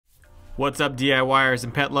What's up, DIYers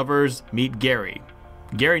and pet lovers? Meet Gary.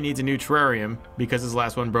 Gary needs a new terrarium because his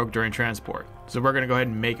last one broke during transport. So we're gonna go ahead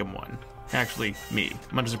and make him one. Actually, me.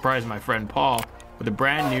 I'm gonna surprise my friend Paul with a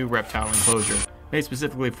brand new reptile enclosure made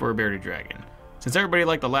specifically for a bearded dragon. Since everybody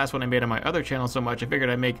liked the last one I made on my other channel so much, I figured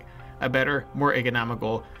I'd make a better, more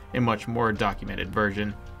economical, and much more documented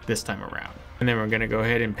version this time around. And then we're gonna go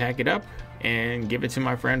ahead and pack it up and give it to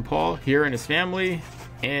my friend Paul here and his family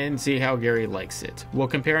and see how Gary likes it. We'll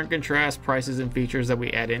compare and contrast prices and features that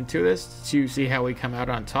we add into this to see how we come out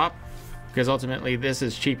on top, because ultimately this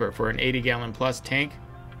is cheaper for an 80-gallon plus tank.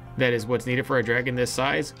 That is what's needed for a dragon this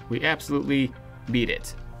size. We absolutely beat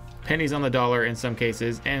it. Pennies on the dollar in some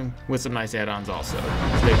cases, and with some nice add-ons also.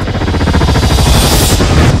 Stay tuned.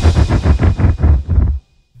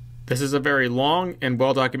 This is a very long and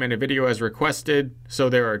well-documented video as requested, so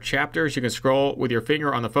there are chapters. You can scroll with your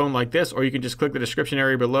finger on the phone like this, or you can just click the description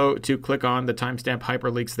area below to click on the timestamp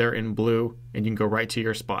hyperlinks there in blue, and you can go right to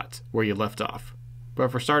your spot where you left off.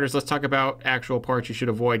 But for starters, let's talk about actual parts you should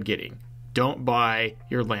avoid getting. Don't buy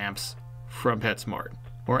your lamps from PetSmart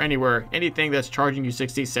or anywhere, anything that's charging you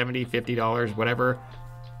 $60, $70, $50, whatever.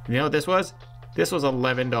 You know what this was? This was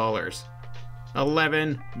 $11.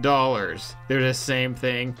 $11. They're the same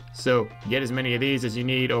thing, so get as many of these as you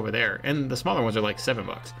need over there, and the smaller ones are like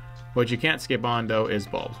 $7. What you can't skip on though is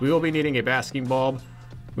bulbs. We will be needing a basking bulb.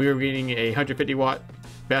 We are needing a 150-watt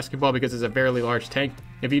basking bulb because it's a fairly large tank.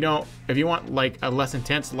 If you want like a less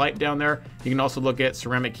intense light down there, you can also look at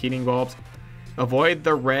ceramic heating bulbs. Avoid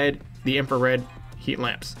the red, the infrared heat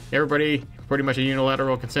lamps. Everybody, pretty much a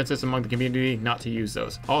unilateral consensus among the community not to use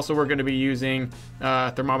those. Also, we're going to be using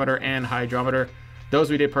thermometer and hydrometer.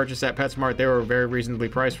 Those we did purchase at PetSmart. They were very reasonably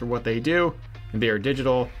priced for what they do, and they are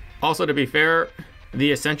digital. Also, to be fair,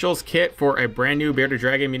 the essentials kit for a brand new bearded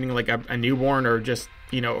dragon, meaning like a newborn or just,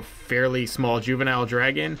 you know, fairly small juvenile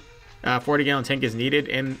dragon, 40-gallon tank is needed,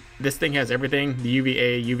 and this thing has everything: the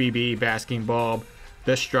UVA, UVB, basking bulb,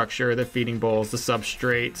 the structure, the feeding bowls, the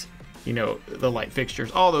substrate, you know, the light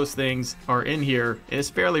fixtures. All those things are in here. It's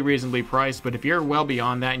fairly reasonably priced, but if you're well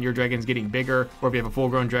beyond that and your dragon's getting bigger, or if you have a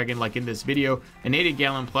full-grown dragon like in this video, an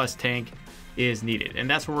 80-gallon plus tank is needed, and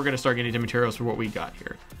that's where we're going to start getting into materials for what we got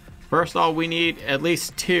here. First of all, we need at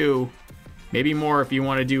least 2, maybe more if you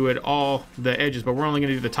want to do it all the edges, but we're only going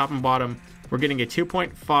to do the top and bottom. We're getting a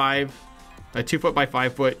 2.5, a 2-foot by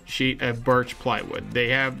 5-foot sheet of birch plywood. They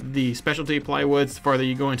have the specialty plywoods. The farther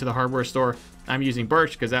you go into the hardware store, I'm using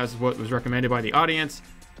birch because that's what was recommended by the audience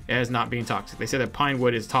as not being toxic. They said that pine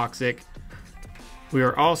wood is toxic. We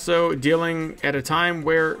are also dealing at a time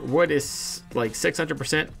where wood is like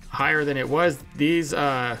 600% higher than it was. These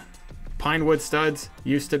pine wood studs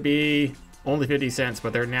used to be only 50 cents,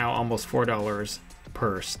 but they're now almost $4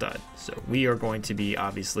 per stud. So we are going to be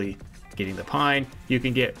obviously getting the pine. You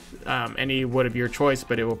can get any wood of your choice,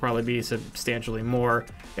 but it will probably be substantially more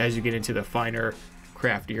as you get into the finer,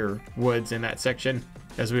 craftier woods in that section,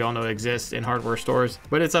 as we all know exists in hardware stores.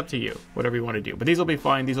 But it's up to you, whatever you want to do. But these will be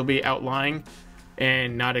fine. These will be outlying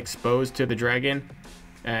and not exposed to the dragon,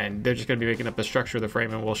 and they're just going to be making up the structure of the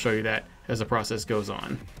frame, and we'll show you that as the process goes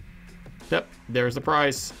on. Yep, there's the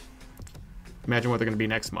price. Imagine what they're going to be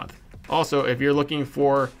next month. Also, if you're looking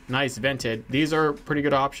for nice vented, these are pretty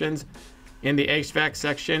good options. In the HVAC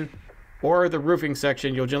section or the roofing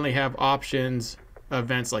section, you'll generally have options of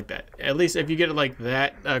vents like that. At least if you get it like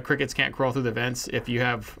that, crickets can't crawl through the vents if you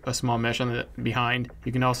have a small mesh on the behind.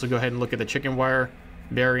 You can also go ahead and look at the chicken wire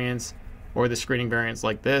variants or the screening variants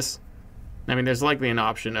like this. I mean, there's likely an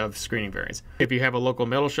option of screening variants. If you have a local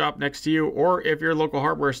metal shop next to you, or if your local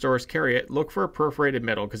hardware stores carry it, look for perforated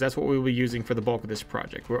metal, because that's what we will be using for the bulk of this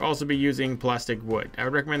project. We'll also be using plastic wood. I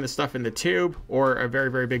would recommend the stuff in the tube or a very,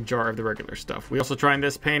 very big jar of the regular stuff. We also trying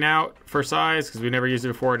this paint out for size because we've never used it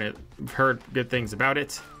before and I've heard good things about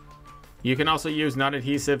it. You can also use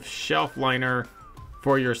non-adhesive shelf liner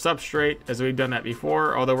for your substrate, as we've done that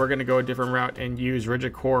before, although we're going to go a different route and use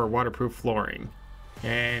rigid core waterproof flooring.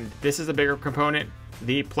 And this is a bigger component,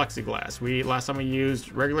 the plexiglass. Last time we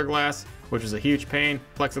used regular glass, which was a huge pain.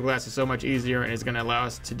 Plexiglass is so much easier and is going to allow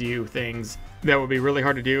us to do things that would be really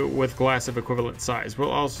hard to do with glass of equivalent size. We'll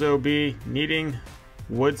also be needing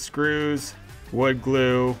wood screws, wood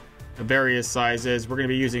glue, various sizes. We're going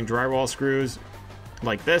to be using drywall screws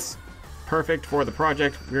like this. Perfect for the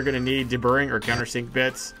project. We're going to need deburring or countersink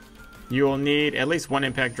bits. You will need at least 1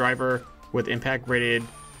 impact driver with impact rated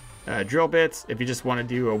drill bits if you just want to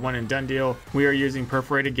do a one and done deal. We are using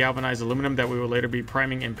perforated galvanized aluminum that we will later be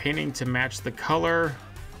priming and painting to match the color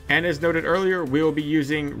And as noted earlier, we will be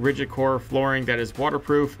using rigid core flooring that is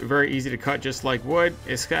waterproof, very easy to cut just like wood.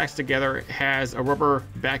 It stacks together, has a rubber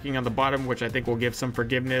backing on the bottom, which I think will give some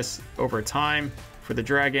forgiveness over time for the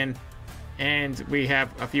dragon. And we have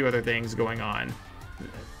a few other things going on,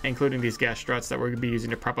 including these gas struts that we're going to be using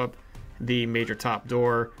to prop up the major top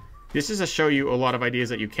door. This is to show you a lot of ideas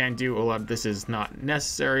that you can do. A lot of this is not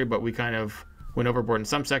necessary, but we kind of went overboard in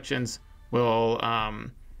some sections. We'll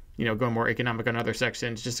go more economic on other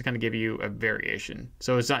sections just to kind of give you a variation.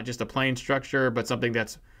 So it's not just a plain structure, but something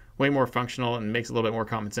that's way more functional and makes a little bit more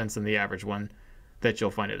common sense than the average one that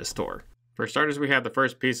you'll find at a store. For starters, we have the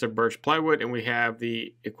first piece of birch plywood, and we have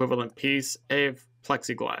the equivalent piece of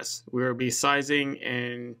plexiglass. We will be sizing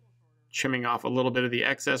and trimming off a little bit of the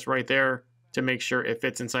excess right there to make sure it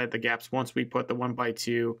fits inside the gaps once we put the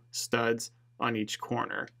 1x2 studs on each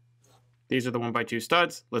corner. These are the 1x2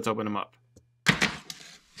 studs. Let's open them up.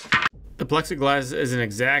 The plexiglass is an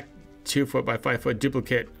exact 2 foot by 5 foot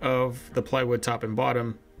duplicate of the plywood top and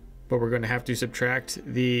bottom, but we're going to have to subtract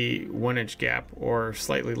the 1 inch gap, or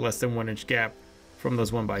slightly less than 1 inch gap, from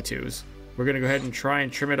those 1x2s. We're going to go ahead and try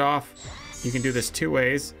and trim it off. You can do this two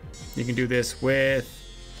ways. You can do this with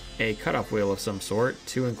a cutoff wheel of some sort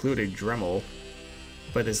to include a Dremel,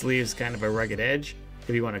 but this leaves kind of a rugged edge.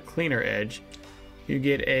 If you want a cleaner edge, you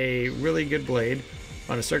get a really good blade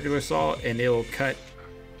on a circular saw, and it will cut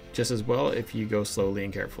just as well if you go slowly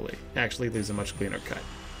and carefully. Actually leaves a much cleaner cut.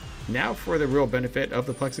 Now for the real benefit of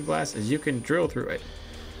the plexiglass is you can drill through it.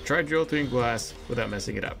 Try drill through glass without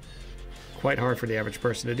messing it up. Quite hard for the average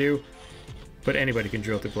person to do, but anybody can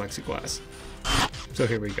drill through plexiglass. So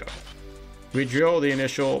here we go. We drill the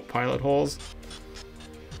initial pilot holes,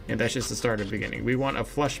 and that's just the start of the beginning. We want a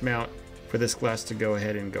flush mount for this glass to go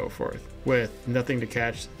ahead and go forth, with nothing to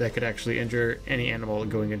catch that could actually injure any animal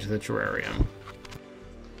going into the terrarium.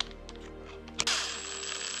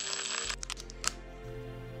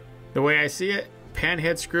 The way I see it, pan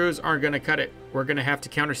head screws aren't going to cut it. We're going to have to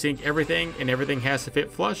countersink everything, and everything has to fit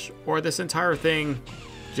flush, or this entire thing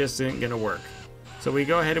just isn't going to work. So we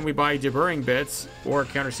go ahead and we buy deburring bits, or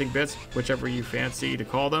countersink bits, whichever you fancy to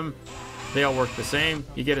call them. They all work the same.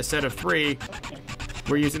 You get a set of 3.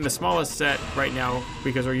 We're using the smallest set right now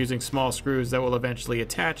because we're using small screws that will eventually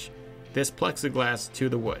attach this plexiglass to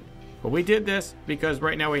the wood. But we did this because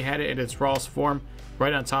right now we had it in its rawest form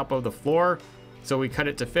right on top of the floor. So we cut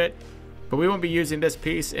it to fit, but we won't be using this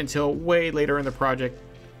piece until way later in the project,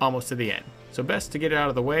 almost to the end. So best to get it out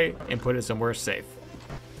of the way and put it somewhere safe.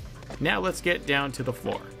 Now let's get down to the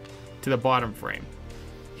floor, to the bottom frame.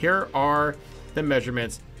 Here are the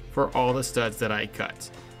measurements for all the studs that I cut.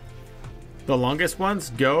 The longest ones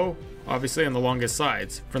go, obviously, on the longest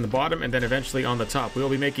sides, from the bottom and then eventually on the top. We will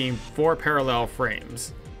be making 4 parallel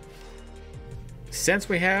frames. Since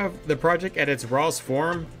we have the project at its rawest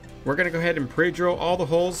form, we're going to go ahead and pre-drill all the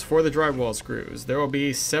holes for the drywall screws. There will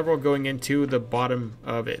be several going into the bottom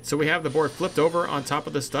of it. So we have the board flipped over on top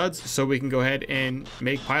of the studs so we can go ahead and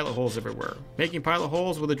make pilot holes everywhere. Making pilot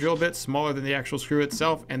holes with a drill bit smaller than the actual screw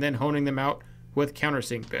itself, and then honing them out with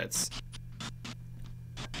countersink bits.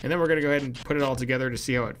 And then we're going to go ahead and put it all together to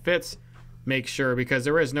see how it fits. Make sure, because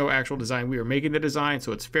there is no actual design. We are making the design,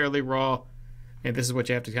 so it's fairly raw. And this is what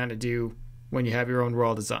you have to kind of do when you have your own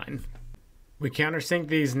raw design. We countersink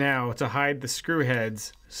these now to hide the screw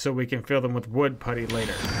heads so we can fill them with wood putty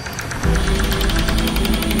later.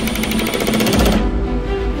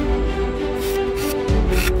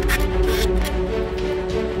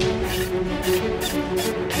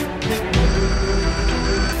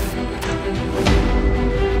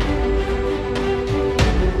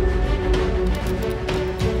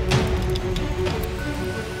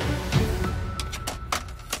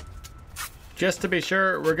 Just to be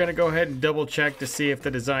sure, we're going to go ahead and double check to see if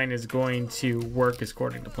the design is going to work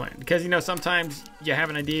according to plan. Because, you know, sometimes you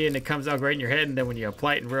have an idea and it comes out great in your head, and then when you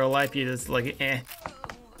apply it in real life, you just like, eh.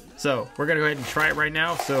 So we're going to go ahead and try it right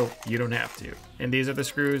now so you don't have to. And these are the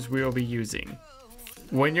screws we will be using.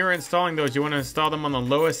 When you're installing those, you want to install them on the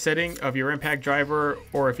lowest setting of your impact driver,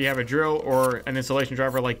 or if you have a drill or an installation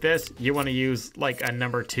driver like this, you want to use like a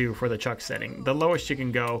number 2 for the chuck setting. The lowest you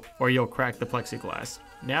can go, or you'll crack the plexiglass.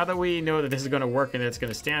 Now that we know that this is going to work and it's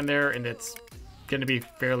going to stand there and it's going to be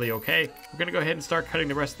fairly okay, we're going to go ahead and start cutting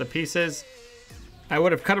the rest of the pieces. I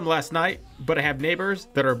would have cut them last night, but I have neighbors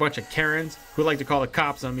that are a bunch of Karens who like to call the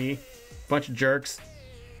cops on me. Bunch of jerks.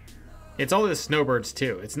 It's only the snowbirds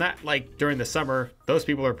too. It's not like during the summer. Those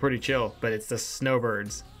people are pretty chill, but it's the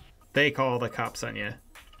snowbirds. They call the cops on you.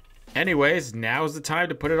 Anyways, now's the time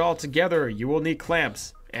to put it all together. You will need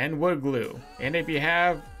clamps and wood glue. And if you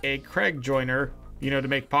have a Craig joiner, you know, to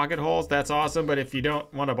make pocket holes, that's awesome. But if you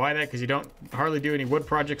don't want to buy that because you don't hardly do any wood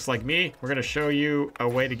projects like me, we're going to show you a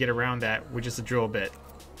way to get around that with just a drill bit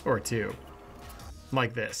or two,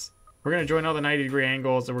 like this. We're going to join all the 90-degree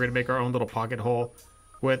angles, and we're going to make our own little pocket hole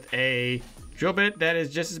with a drill bit that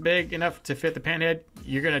is just as big enough to fit the pan head.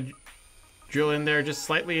 You're going to drill in there just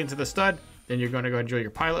slightly into the stud. Then you're going to go ahead and drill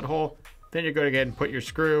your pilot hole. Then you're going to go ahead and put your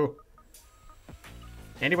screw.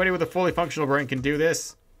 Anybody with a fully functional brain can do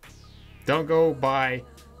this. Don't go buy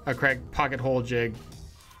a cracked pocket hole jig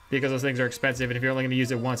because those things are expensive, and if you're only going to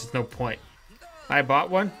use it once, it's no point. I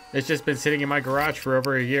bought one. It's just been sitting in my garage for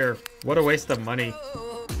over a year. What a waste of money.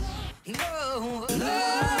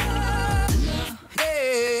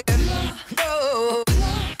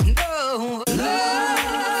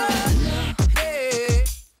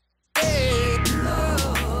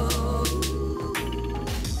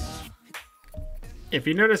 If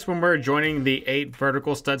you notice when we're joining the 8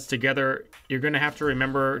 vertical studs together, you're going to have to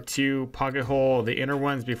remember to pocket hole the inner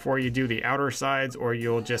ones before you do the outer sides, or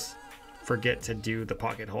you'll just forget to do the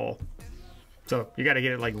pocket hole. So you got to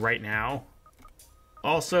get it like right now.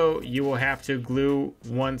 Also, you will have to glue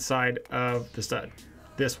one side of the stud.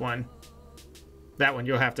 This one, that one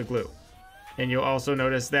you'll have to glue. And you'll also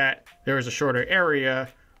notice that there is a shorter area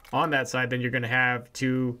on that side than you're going to have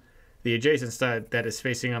to the adjacent stud that is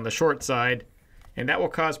facing on the short side. And that will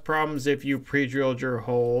cause problems if you pre-drilled your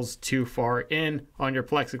holes too far in on your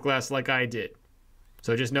plexiglass like I did.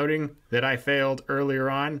 So just noting that I failed earlier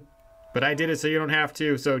on, but I did it so you don't have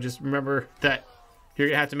to. So just remember that you're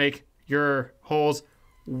going to have to make your holes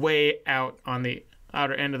way out on the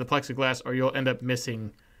outer end of the plexiglass, or you'll end up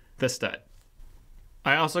missing the stud.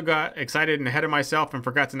 I also got excited and ahead of myself and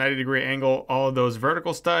forgot to 90-degree angle all of those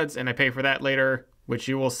vertical studs, and I pay for that later, which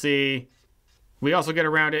you will see. We also get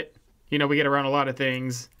around it. You know, we get around a lot of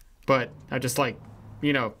things, but I just like,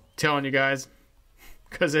 you know, telling you guys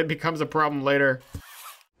because it becomes a problem later.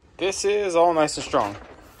 This is all nice and strong.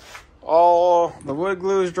 All the wood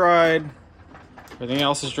glue is dried. Everything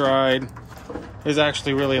else is dried. It's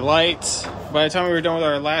actually really light. By the time we were done with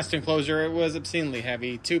our last enclosure, it was obscenely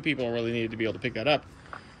heavy. 2 people really needed to be able to pick that up.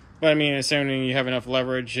 But I mean, assuming you have enough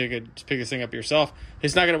leverage, you could pick this thing up yourself.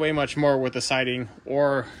 It's not going to weigh much more with the siding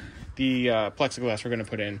or the plexiglass we're going to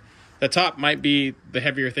put in. The top might be the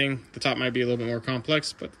heavier thing. The top might be a little bit more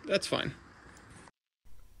complex, but that's fine.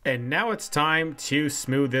 And now it's time to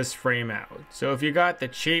smooth this frame out. So if you got the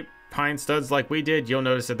cheap pine studs like we did, you'll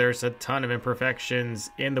notice that there's a ton of imperfections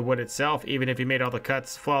in the wood itself, even if you made all the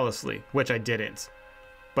cuts flawlessly, which I didn't.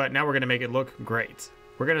 But now we're going to make it look great.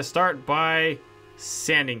 We're going to start by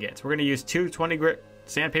sanding it. We're going to use 220 grit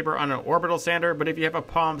sandpaper on an orbital sander, but if you have a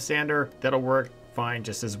palm sander, that'll work fine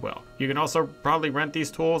just as well. You can also probably rent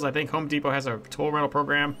these tools. I think Home Depot has a tool rental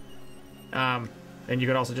program. And you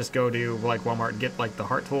can also just go to like Walmart and get like the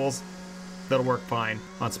Heart tools. That'll work fine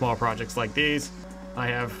on small projects like these. I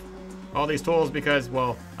have all these tools because,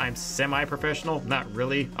 well, I'm semi-professional. Not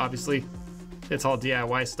really, obviously. It's all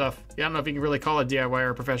DIY stuff. I don't know if you can really call it DIY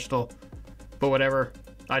or professional, but whatever.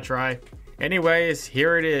 I try. Anyways,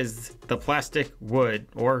 here it is, the plastic wood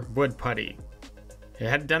or wood putty. If I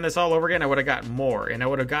had done this all over again, I would have got more, and I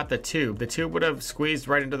would have got the tube. The tube would have squeezed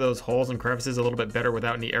right into those holes and crevices a little bit better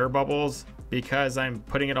without any air bubbles. Because I'm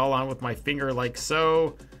putting it all on with my finger like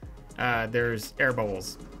so, there's air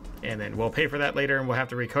bubbles. And then we'll pay for that later, and we'll have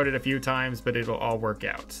to recoat it a few times, but it'll all work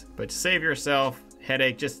out. But to save yourself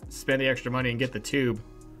headache, just spend the extra money and get the tube,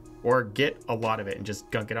 or get a lot of it and just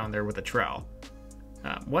gunk it on there with a trowel.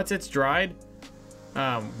 Once it's dried,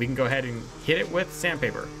 we can go ahead and hit it with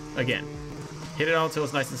sandpaper again. Hit it all until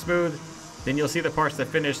it's nice and smooth. Then you'll see the parts that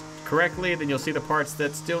finished correctly. Then you'll see the parts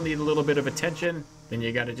that still need a little bit of attention. Then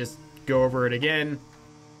you got to just go over it again.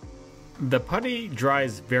 The putty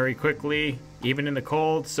dries very quickly, even in the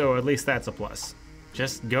cold, so at least that's a plus.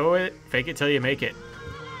 Just go it, fake it till you make it.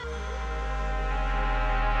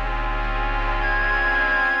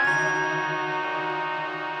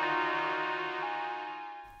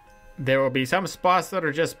 There will be some spots that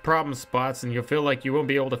are just problem spots and you'll feel like you won't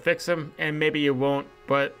be able to fix them, and maybe you won't,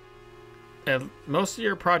 but most of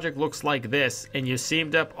your project looks like this, and you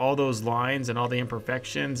seamed up all those lines and all the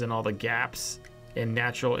imperfections and all the gaps and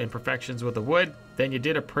natural imperfections with the wood, then you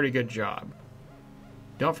did a pretty good job.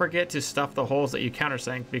 Don't forget to stuff the holes that you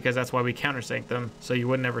countersink, because that's why we countersink them, so you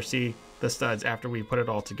would never see the studs after we put it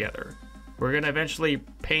all together. We're going to eventually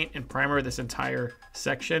paint and primer this entire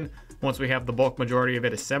section once we have the bulk majority of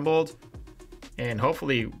it assembled, and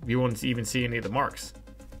hopefully you won't even see any of the marks.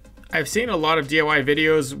 I've seen a lot of DIY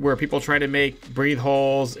videos where people try to make breathe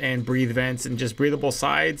holes and breathe vents and just breathable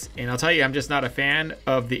sides, and I'll tell you, I'm just not a fan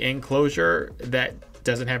of the enclosure that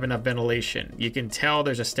doesn't have enough ventilation. You can tell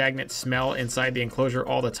there's a stagnant smell inside the enclosure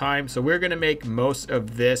all the time. So we're gonna make most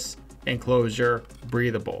of this enclosure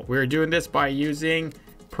breathable. We're doing this by using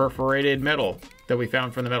perforated metal that we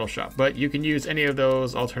found from the metal shop, but you can use any of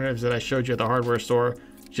those alternatives that I showed you at the hardware store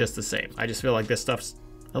just the same. I just feel like this stuff's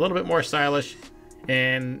a little bit more stylish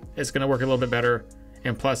and it's gonna work a little bit better,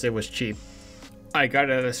 and plus it was cheap. I got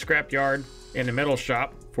it at a scrap yard in a metal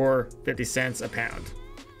shop for 50 cents a pound.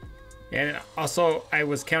 And also I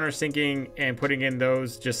was countersinking and putting in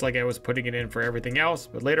those just like I was putting it in for everything else,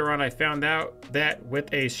 but later on I found out that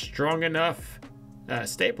with a strong enough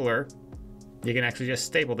stapler, you can actually just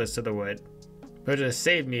staple this to the wood. But it just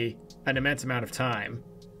saved me an immense amount of time,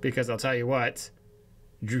 because I'll tell you what,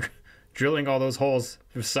 drilling all those holes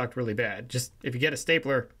sucked really bad. Just if you get a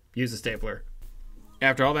stapler, use a stapler.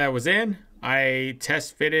 After all that was in, I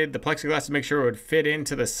test fitted the plexiglass to make sure it would fit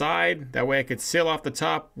into the side. That way I could seal off the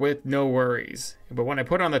top with no worries. But when I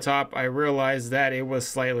put it on the top, I realized that it was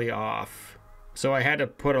slightly off. So I had to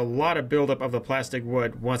put a lot of buildup of the plastic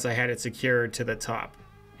wood once I had it secured to the top.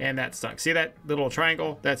 And that stunk. See that little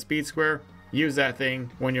triangle, that speed square? Use that thing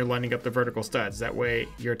when you're lining up the vertical studs. That way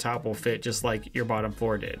your top will fit just like your bottom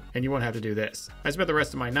floor did. And you won't have to do this. I spent the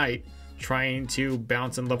rest of my night trying to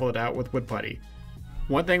bounce and level it out with wood putty.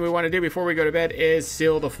 One thing we want to do before we go to bed is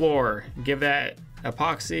seal the floor. Give that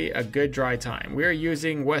epoxy a good dry time. We are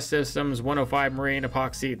using West Systems 105 Marine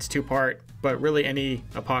epoxy. It's 2-part, but really any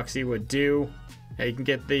epoxy would do. You can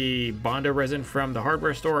get the Bondo resin from the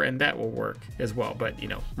hardware store and that will work as well. But you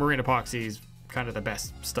know, Marine epoxy is kind of the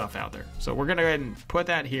best stuff out there. So we're gonna go ahead and put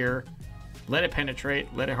that here, let it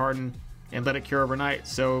penetrate, let it harden, and let it cure overnight.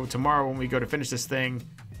 So tomorrow when we go to finish this thing,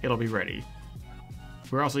 it'll be ready.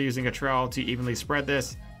 We're also using a trowel to evenly spread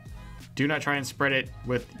this. Do not try and spread it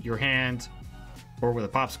with your hand or with a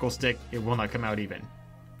popsicle stick. It will not come out even.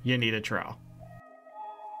 You need a trowel.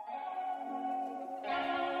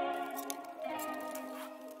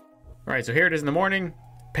 All right, so here it is in the morning.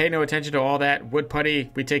 Pay no attention to all that wood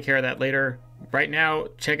putty. We take care of that later. Right now,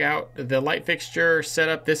 check out the light fixture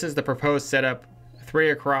setup. This is the proposed setup, 3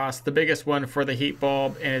 across, the biggest one for the heat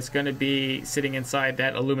bulb, and it's going to be sitting inside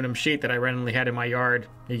that aluminum sheet that I randomly had in my yard.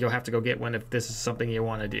 You'll have to go get one if this is something you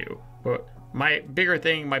want to do. But my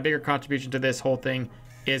bigger contribution to this whole thing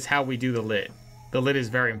is how we do the lid. The lid is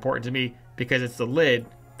very important to me because it's the lid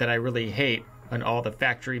that I really hate on all the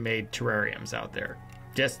factory-made terrariums out there.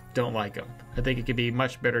 Just don't like them. I think it could be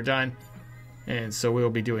much better done, and so we'll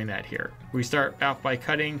be doing that here. We start out by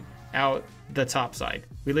cutting out the top side.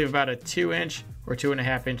 We leave about a 2-inch or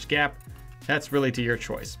 2.5-inch gap. That's really to your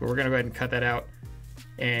choice, but we're gonna go ahead and cut that out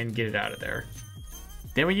and get it out of there.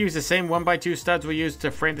 Then we use the same 1x2 studs we used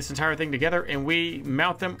to frame this entire thing together, and we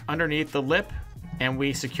mount them underneath the lip and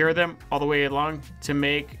we secure them all the way along to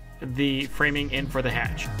make the framing in for the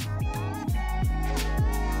hatch.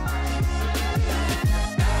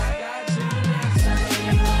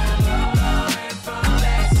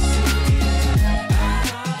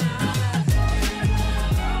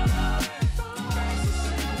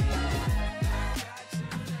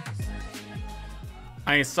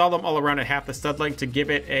 I install them all around at half the stud length to give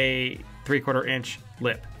it a 3/4 inch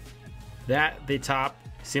lip. That the top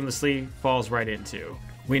seamlessly falls right into.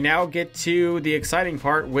 We now get to the exciting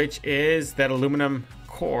part, which is that aluminum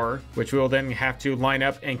core, which we will then have to line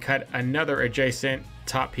up and cut another adjacent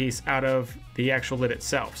top piece out of the actual lid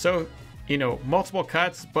itself. So, you know, multiple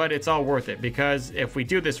cuts, but it's all worth it because if we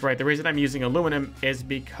do this right, the reason I'm using aluminum is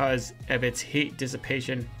because of its heat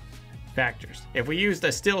dissipation factors. If we used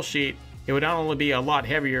a steel sheet, it would not only be a lot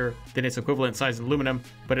heavier than its equivalent size in aluminum,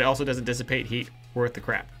 but it also doesn't dissipate heat worth the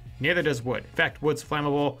crap. Neither does wood. In fact, wood's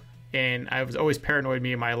flammable, and I was always paranoid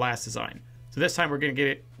me in my last design. So this time we're going to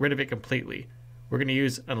get rid of it completely. We're going to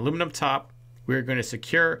use an aluminum top. We're going to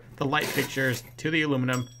secure the light fixtures to the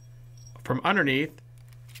aluminum from underneath,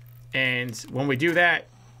 and when we do that,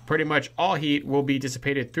 pretty much all heat will be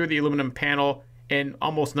dissipated through the aluminum panel, and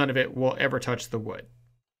almost none of it will ever touch the wood.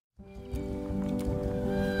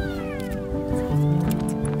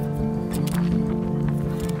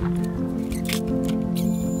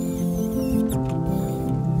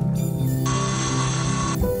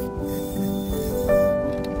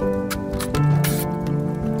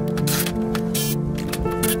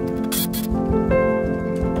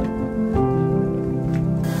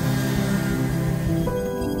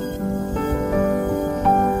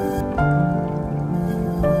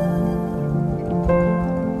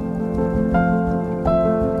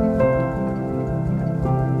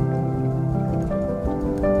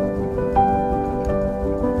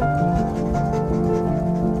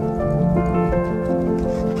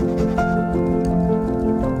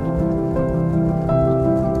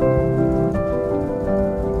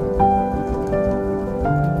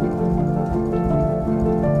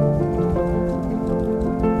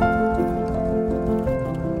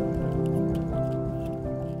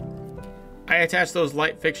 attach those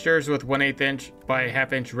light fixtures with 1/8 inch by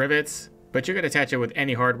 1/2 inch rivets, but you can attach it with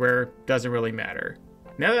any hardware, doesn't really matter.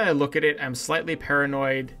 Now that I look at it, I'm slightly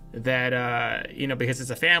paranoid that, you know, because it's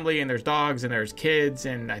a family and there's dogs and there's kids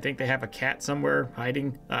and I think they have a cat somewhere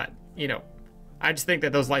hiding, you know, I just think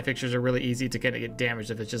that those light fixtures are really easy to kind of get damaged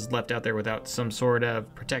if it's just left out there without some sort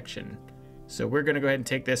of protection. So we're going to go ahead and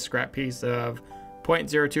take this scrap piece of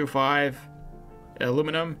 0.025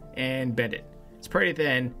 aluminum and bend it. It's pretty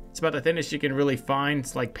thin. It's about the thinnest you can really find.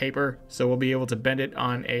 It's like paper, so we'll be able to bend it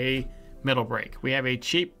on a metal brake. We have a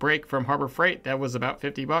cheap brake from Harbor Freight that was about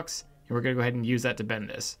 50 bucks, and we're gonna go ahead and use that to bend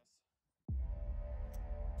this.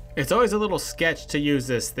 It's always a little sketch to use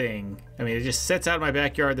this thing. I mean, it just sits out in my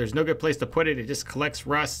backyard. There's no good place to put it. It just collects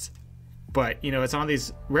rust. But, you know, it's on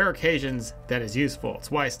these rare occasions that is useful.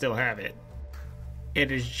 It's why I still have it.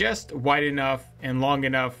 It is just wide enough and long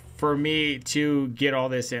enough for me to get all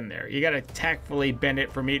this in there. You gotta tactfully bend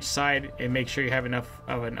it from each side and make sure you have enough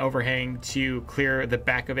of an overhang to clear the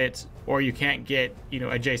back of it, or you can't get, you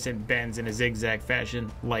know, adjacent bends in a zigzag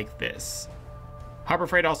fashion like this. Harbor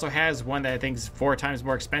Freight also has one that I think is 4 times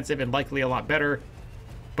more expensive and likely a lot better,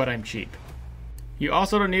 but I'm cheap. You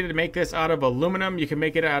also don't need to make this out of aluminum. You can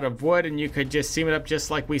make it out of wood and you could just seam it up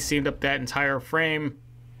just like we seamed up that entire frame.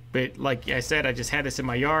 But like I said, I just had this in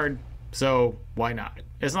my yard, so why not?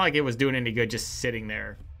 It's not like it was doing any good just sitting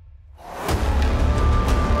there.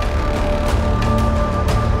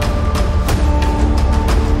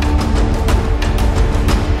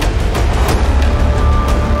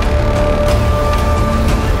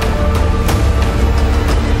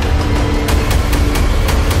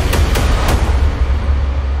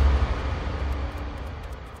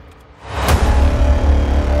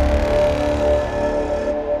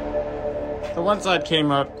 The one side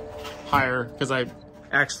came up higher because I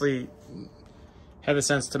actually had the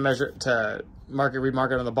sense to measure, to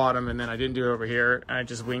remark it on the bottom, and then I didn't do it over here. I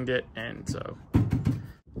just winged it, and so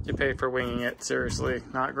you pay for winging it. Seriously,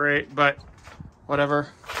 not great, but whatever.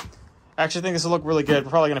 I actually think this will look really good.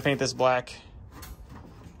 We're probably gonna paint this black.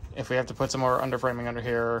 If we have to put some more underframing under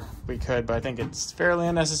here, we could, but I think it's fairly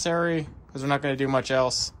unnecessary because we're not gonna do much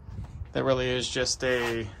else. That really is just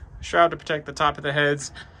a shroud to protect the top of the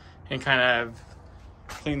heads and kind of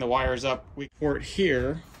clean the wires up. We port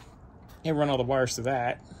here and run all the wires through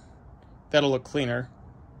that. That'll look cleaner.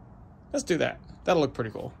 Let's do that. That'll look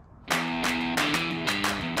pretty cool.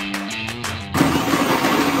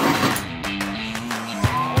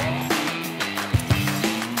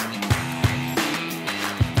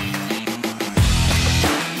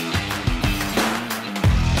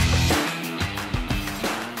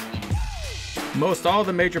 Most all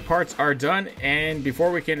the major parts are done, and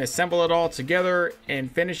before we can assemble it all together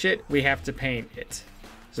and finish it, we have to paint it.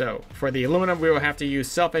 So for the aluminum, we will have to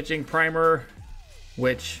use self-etching primer,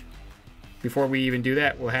 which before we even do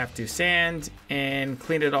that, we'll have to sand and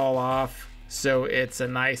clean it all off so it's a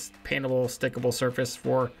nice paintable, stickable surface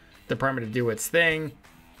for the primer to do its thing.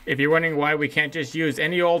 If you're wondering why we can't just use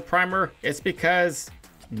any old primer, it's because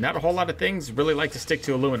not a whole lot of things really like to stick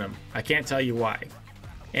to aluminum. I can't tell you why.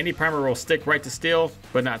 Any primer will stick right to steel,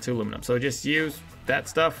 but not to aluminum. So just use that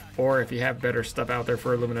stuff, or if you have better stuff out there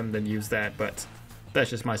for aluminum, then use that. But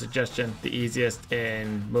that's just my suggestion. The easiest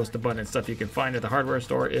and most abundant stuff you can find at the hardware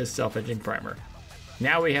store is self-etching primer.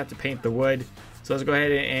 Now we have to paint the wood. So let's go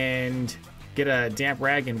ahead and get a damp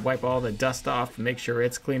rag and wipe all the dust off, make sure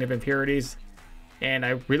it's clean of impurities. And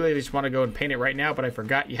I really just want to go and paint it right now, but I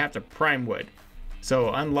forgot you have to prime wood.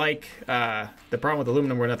 So unlike the problem with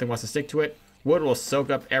aluminum where nothing wants to stick to it, wood will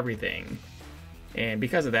soak up everything. And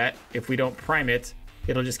because of that, if we don't prime it,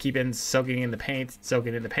 it'll just keep soaking in the paint.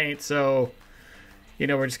 So, you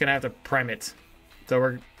know, we're just gonna have to prime it.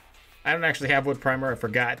 So I don't actually have wood primer, I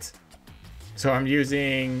forgot. So I'm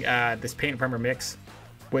using this paint primer mix,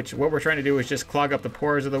 which what we're trying to do is just clog up the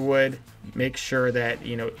pores of the wood, make sure that,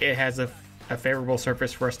 you know, it has a favorable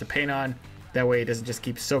surface for us to paint on. That way it doesn't just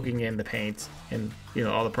keep soaking in the paint and, you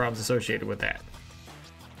know, all the problems associated with that.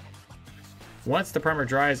 Once the primer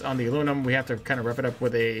dries on the aluminum, we have to kind of wrap it up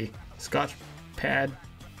with a Scotch pad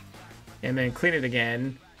and then clean it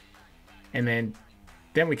again, and then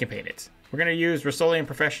we can paint it. We're going to use Rust-Oleum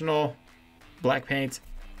Professional black paint.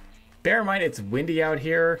 Bear in mind it's windy out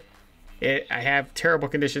here. I have terrible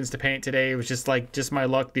conditions to paint today. It was just my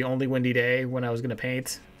luck, the only windy day when I was going to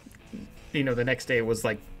paint. You know, the next day was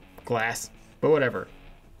like glass, but whatever.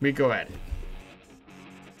 We go at it.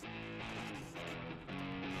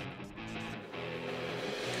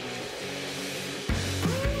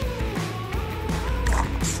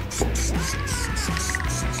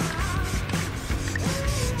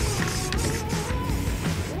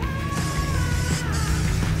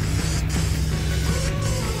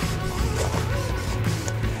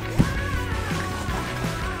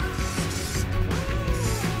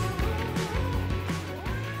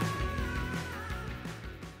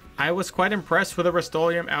 I was quite impressed with the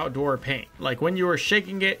Rust-Oleum outdoor paint. Like when you were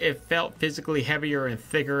shaking it, it felt physically heavier and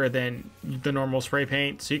thicker than the normal spray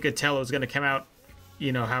paint. So you could tell it was going to come out,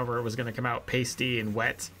 you know, however it was going to come out pasty and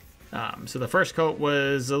wet. So the first coat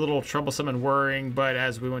was a little troublesome and worrying, but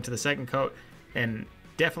as we went to the second coat, and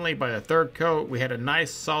definitely by the third coat, we had a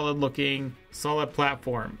nice solid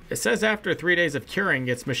platform. It says after 3 days of curing,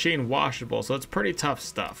 it's machine washable, so it's pretty tough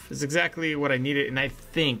stuff. It's exactly what I needed, and I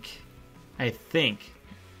think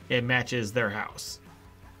it matches their house.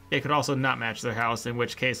 It could also not match their house, in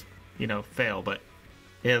which case, you know, fail, but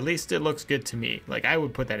at least it looks good to me. Like I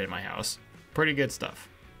would put that in my house. Pretty good stuff.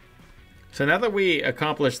 So now that we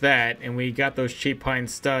accomplished that and we got those cheap pine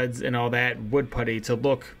studs and all that wood putty to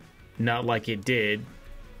look not like it did,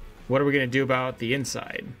 what are we going to do about the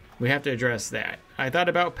inside? We have to address that. I thought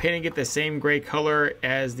about painting it the same gray color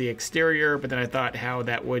as the exterior, but then I thought how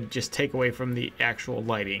that would just take away from the actual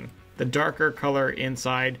lighting. The darker color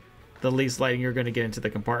inside, the least lighting you're going to get into the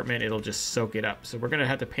compartment, it'll just soak it up. So we're going to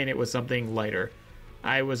have to paint it with something lighter.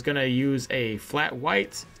 I was going to use a flat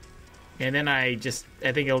white, and then I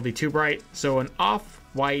think it'll be too bright. So an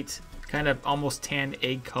off-white, kind of almost tan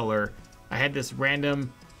egg color. I had this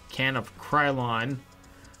random can of Krylon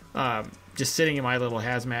just sitting in my little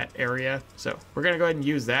hazmat area. So we're going to go ahead and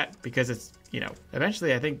use that because it's, you know,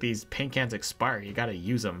 eventually I think these paint cans expire. You got to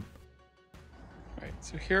use them. All right,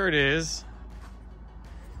 so here it is.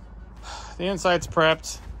 The inside's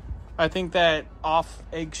prepped. I think that off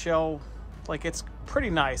eggshell, like it's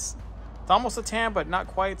pretty nice. It's almost a tan, but not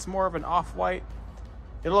quite. It's more of an off-white.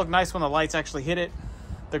 It'll look nice when the lights actually hit it.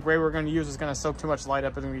 The gray we're going to use is going to soak too much light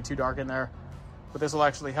up. It's going to be too dark in there. But this will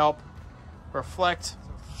actually help reflect.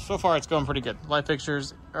 So far, it's going pretty good. Light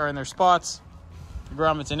fixtures are in their spots. The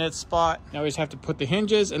grommet's in its spot. Now we just have to put the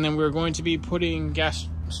hinges, and then we're going to be putting gas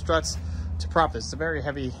struts to prop this. It's a very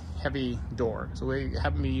heavy door. So we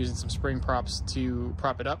happen to be using some spring props to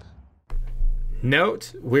prop it up.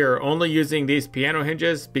 Note, we're only using these piano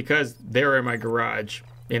hinges because they're in my garage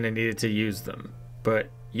and I needed to use them. But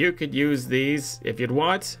you could use these if you'd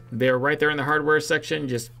want. They're right there in the hardware section.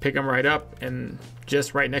 Just pick them right up, and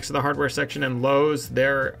just right next to the hardware section in Lowe's,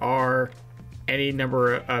 there are any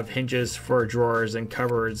number of hinges for drawers and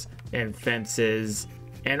cupboards and fences,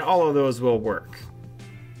 and all of those will work.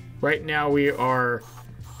 Right now we are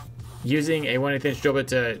using a 1/8 inch drill bit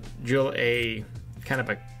to drill a kind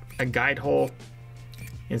of a guide hole,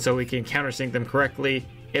 and so we can countersink them correctly.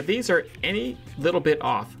 If these are any little bit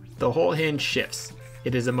off, the whole hinge shifts.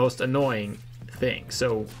 It is the most annoying thing.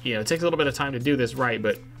 So, you know, it takes a little bit of time to do this right,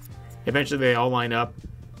 but eventually they all line up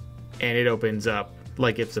and it opens up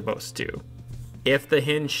like it's supposed to. If the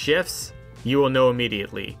hinge shifts, you will know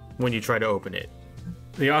immediately when you try to open it.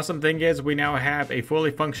 The awesome thing is we now have a fully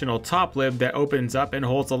functional top lid that opens up and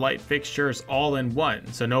holds the light fixtures all in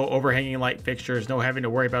one. So no overhanging light fixtures, no having to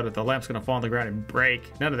worry about if the lamp's gonna fall on the ground and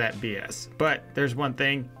break, none of that BS. But there's one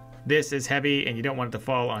thing, this is heavy and you don't want it to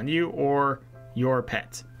fall on you or your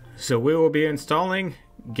pet. So we will be installing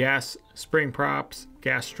gas spring props,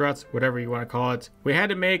 gas struts, whatever you want to call it. We had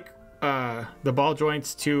to make the ball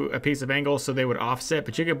joints to a piece of angle so they would offset,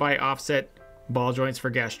 but you could buy offset ball joints for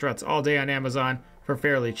gas struts all day on Amazon for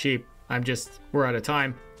fairly cheap. We're out of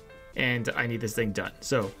time and I need this thing done.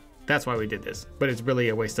 So that's why we did this, but it's really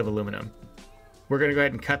a waste of aluminum. We're gonna go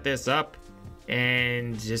ahead and cut this up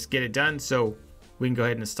and just get it done so we can go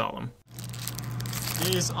ahead and install them.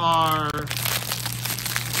 These are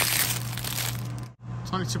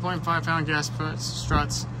 22.5 pound gas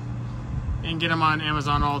struts. You can get them on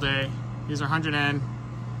Amazon all day. These are 100N.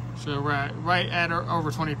 So we're right at or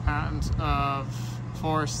over 20 pounds of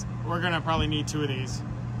force. We're gonna probably need 2 of these,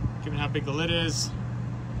 given how big the lid is.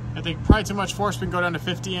 I think probably too much force, we can go down to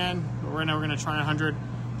 50N, but right now we're gonna try 100.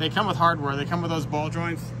 They come with hardware. They come with those ball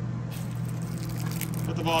joints.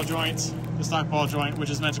 Put the ball joints, the stock ball joint, which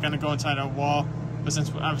is meant to kind of go inside a wall. But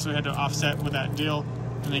since obviously we had to offset with that deal,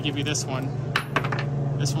 and they give you this one.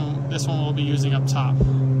 This one we'll be using up top.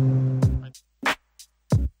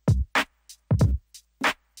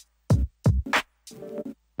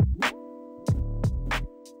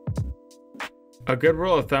 A good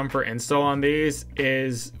rule of thumb for install on these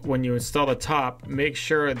is when you install the top, make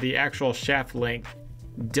sure the actual shaft length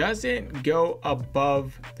doesn't go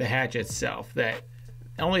above the hatch itself. That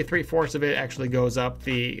only 3/4 of it actually goes up.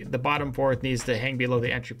 The bottom fourth needs to hang below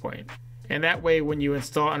the entry point. And that way, when you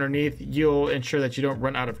install underneath, you'll ensure that you don't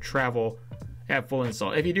run out of travel at full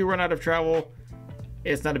install. If you do run out of travel,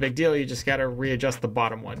 it's not a big deal. You just got to readjust the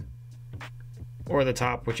bottom one or the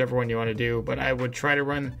top, whichever one you want to do. But I would try to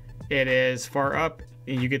run it as far up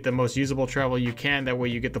and you get the most usable travel you can. That way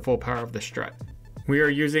you get the full power of the strut. We are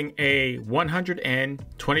using a 100N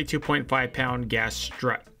 22.5 pound gas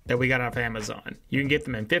strut that we got off Amazon. You can get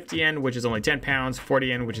them in 50N, which is only 10 pounds,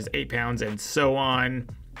 40N, which is 8 pounds, and so on.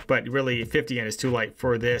 But really, 50N is too light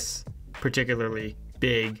for this particularly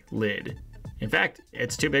big lid. In fact,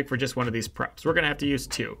 it's too big for just one of these props. We're gonna have to use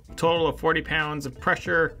two. Total of 40 pounds of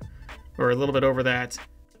pressure, or a little bit over that.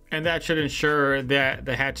 And that should ensure that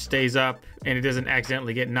the hatch stays up and it doesn't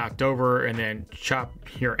accidentally get knocked over and then chop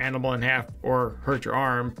your animal in half or hurt your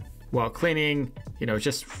arm while cleaning, you know,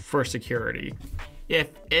 just for security. If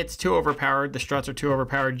it's too overpowered, the struts are too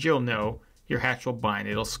overpowered, you'll know your hatch will bind,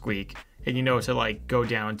 it'll squeak, and you know to like go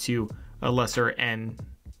down to a lesser N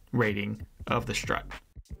rating of the strut.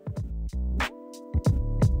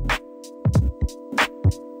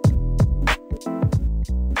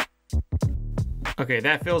 Okay,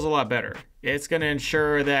 that feels a lot better. It's going to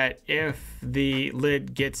ensure that if the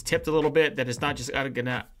lid gets tipped a little bit, that it's not just going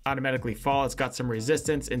to automatically fall. It's got some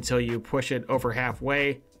resistance until you push it over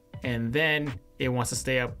halfway, and then it wants to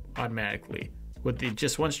stay up automatically. With the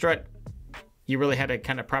just one strut, you really had to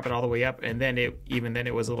kind of prop it all the way up, and then even then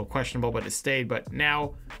it was a little questionable, but it stayed. But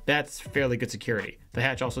now that's fairly good security. The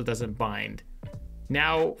hatch also doesn't bind.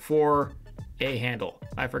 Now for a handle.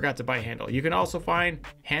 I forgot to buy a handle. You can also find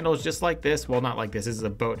handles just like this. Well, not like this. This is a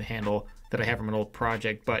boat handle that I have from an old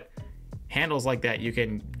project, but handles like that you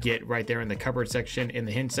can get right there in the cupboard section, in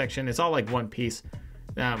the hinge section. It's all like one piece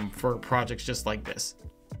for projects just like this.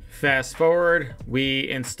 Fast forward, we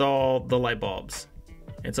install the light bulbs.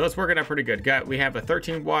 And so it's working out pretty good. We have a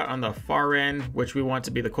 13 watt on the far end, which we want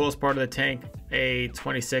to be the coolest part of the tank, a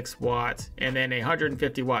 26 watt, and then a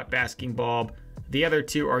 150 watt basking bulb. The other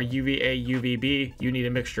two are UVA, UVB. You need a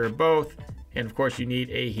mixture of both. And of course you need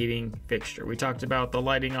a heating fixture. We talked about the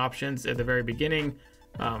lighting options at the very beginning.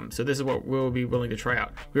 So this is what we'll be willing to try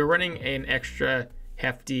out. We're running an extra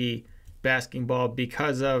hefty basking bulb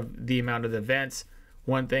because of the amount of the vents.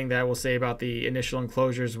 One thing that I will say about the initial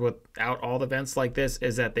enclosures without all the vents like this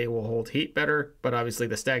is that they will hold heat better, but obviously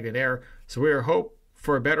the stagnant air. So we hope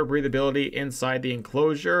for better breathability inside the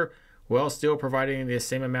enclosure while still providing the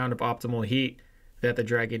same amount of optimal heat that the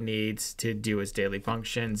Dragon needs to do its daily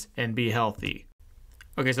functions and be healthy.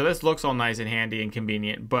 Okay, so this looks all nice and handy and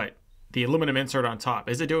convenient, but the aluminum insert on top,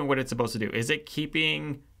 is it doing what it's supposed to do? Is it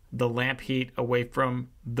keeping the lamp heat away from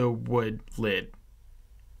the wood lid?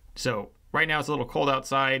 So right now it's a little cold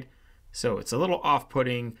outside, so it's a little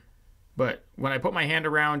off-putting, but when I put my hand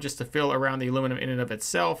around just to feel around the aluminum in and of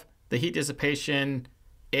itself, the heat dissipation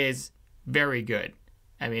is very good.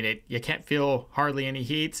 I mean, you can't feel hardly any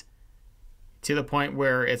heat, to the point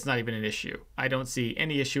where it's not even an issue. I don't see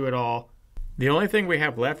any issue at all. The only thing we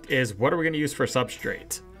have left is what are we going to use for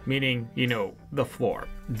substrate? Meaning, you know, the floor.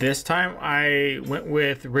 This time I went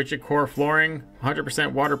with rigid core flooring,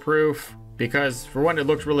 100% waterproof, because for one, it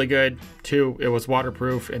looks really good. Two, it was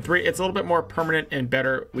waterproof. And three, it's a little bit more permanent and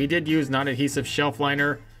better. We did use non-adhesive shelf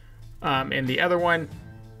liner. And the other one,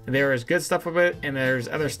 there is good stuff with it, and there's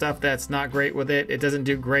other stuff that's not great with it. It doesn't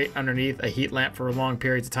do great underneath a heat lamp for long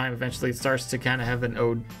periods of time. Eventually it starts to kind of have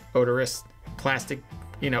an odorous plastic,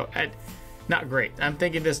 you know, not great. I'm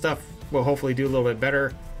thinking this stuff will hopefully do a little bit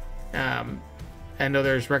better. I know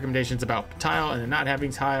there's recommendations about tile and not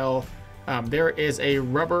having tile. There is a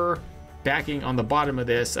rubber backing on the bottom of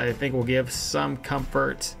this. I think will give some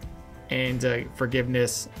comfort and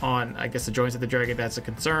forgiveness on, I guess, the joints of the Dragon. That's a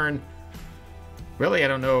concern. Really, I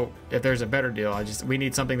don't know if there's a better deal. We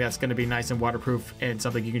need something that's going to be nice and waterproof and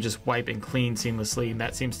something you can just wipe and clean seamlessly, and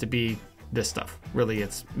that seems to be this stuff. Really,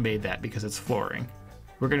 it's made that because it's flooring.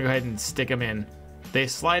 We're going to go ahead and stick them in. They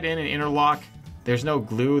slide in and interlock. There's no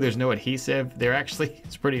glue, there's no adhesive.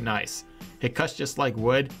 It's pretty nice. It cuts just like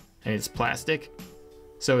wood, and it's plastic.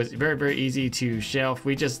 So it's very, very easy to shelf.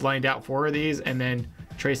 We just lined out 4 of these and then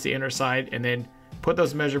trace the inner side and then put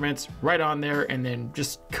those measurements right on there and then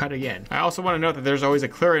just cut again. I also want to note that there's always a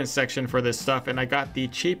clearance section for this stuff, and I got the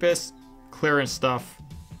cheapest clearance stuff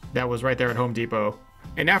that was right there at Home Depot.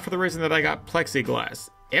 And now for the reason that I got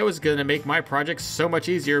plexiglass. It was going to make my project so much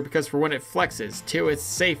easier because for when it flexes, two, it's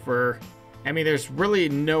safer. I mean, there's really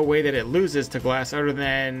no way that it loses to glass other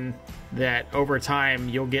than that over time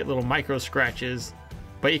you'll get little micro scratches,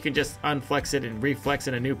 but you can just unflex it and reflex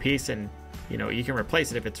in a new piece, and you know, you can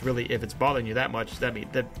replace it if it's bothering you that much. I mean,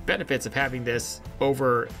 the benefits of having this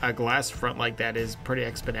over a glass front like that is pretty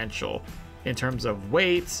exponential in terms of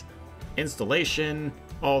weight, installation,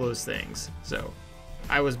 all those things. So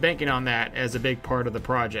I was banking on that as a big part of the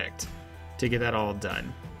project to get that all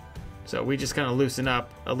done. So we just kind of loosen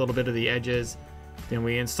up a little bit of the edges, then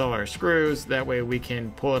we install our screws. That way we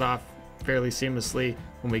can pull it off fairly seamlessly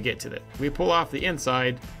when we get to it. We pull off the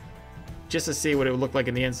inside, just to see what it would look like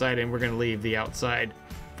in the inside, and we're going to leave the outside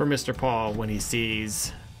for Mr. Paul when he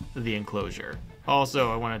sees the enclosure.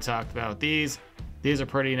 Also, I want to talk about these. These are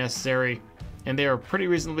pretty necessary, and they are pretty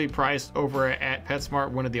reasonably priced over at PetSmart,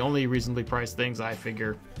 one of the only reasonably priced things I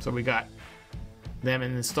figure. So we got them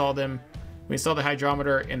and installed them. We installed the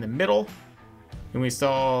hydrometer in the middle, and we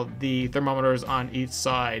install the thermometers on each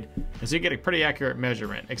side, and so you get a pretty accurate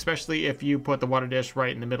measurement, especially if you put the water dish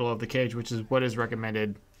right in the middle of the cage, which is what is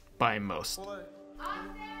recommended by most.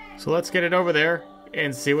 So let's get it over there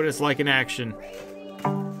and see what it's like in action.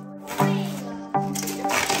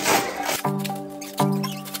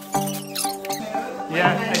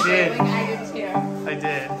 Yeah, I did. I did too. I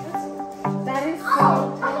did. That is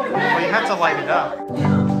so cool. Well, you have to light it up.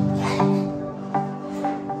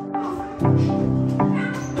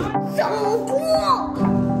 So cool!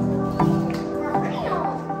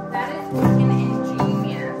 That is fucking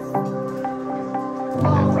ingenious.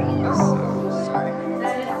 Oh, that is so awesome.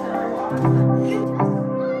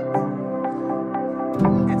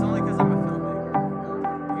 It's only because I'm a filmmaker.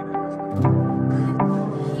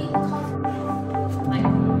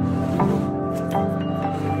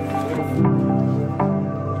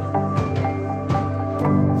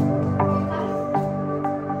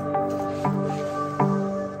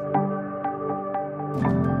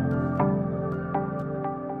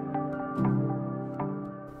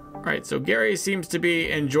 Alright, so Gary seems to be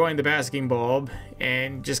enjoying the basking bulb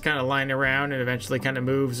and just kind of lying around, and eventually kind of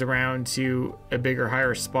moves around to a bigger,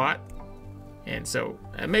 higher spot. And so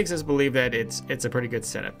it makes us believe that it's a pretty good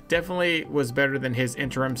setup. Definitely was better than his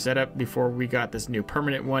interim setup before we got this new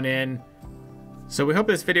permanent one in. So we hope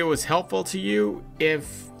this video was helpful to you.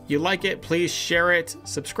 If you like it, please share it,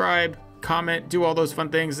 subscribe, comment, do all those fun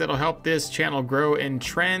things that'll help this channel grow and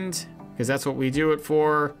trend, because that's what we do it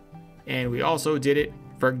for. And we also did it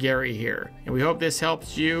for Gary here. And we hope this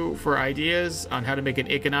helps you for ideas on how to make an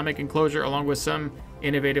economic enclosure, along with some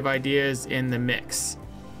innovative ideas in the mix.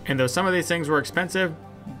 And though some of these things were expensive,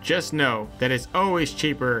 just know that it's always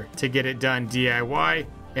cheaper to get it done DIY,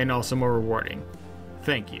 and also more rewarding.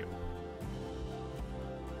 Thank you.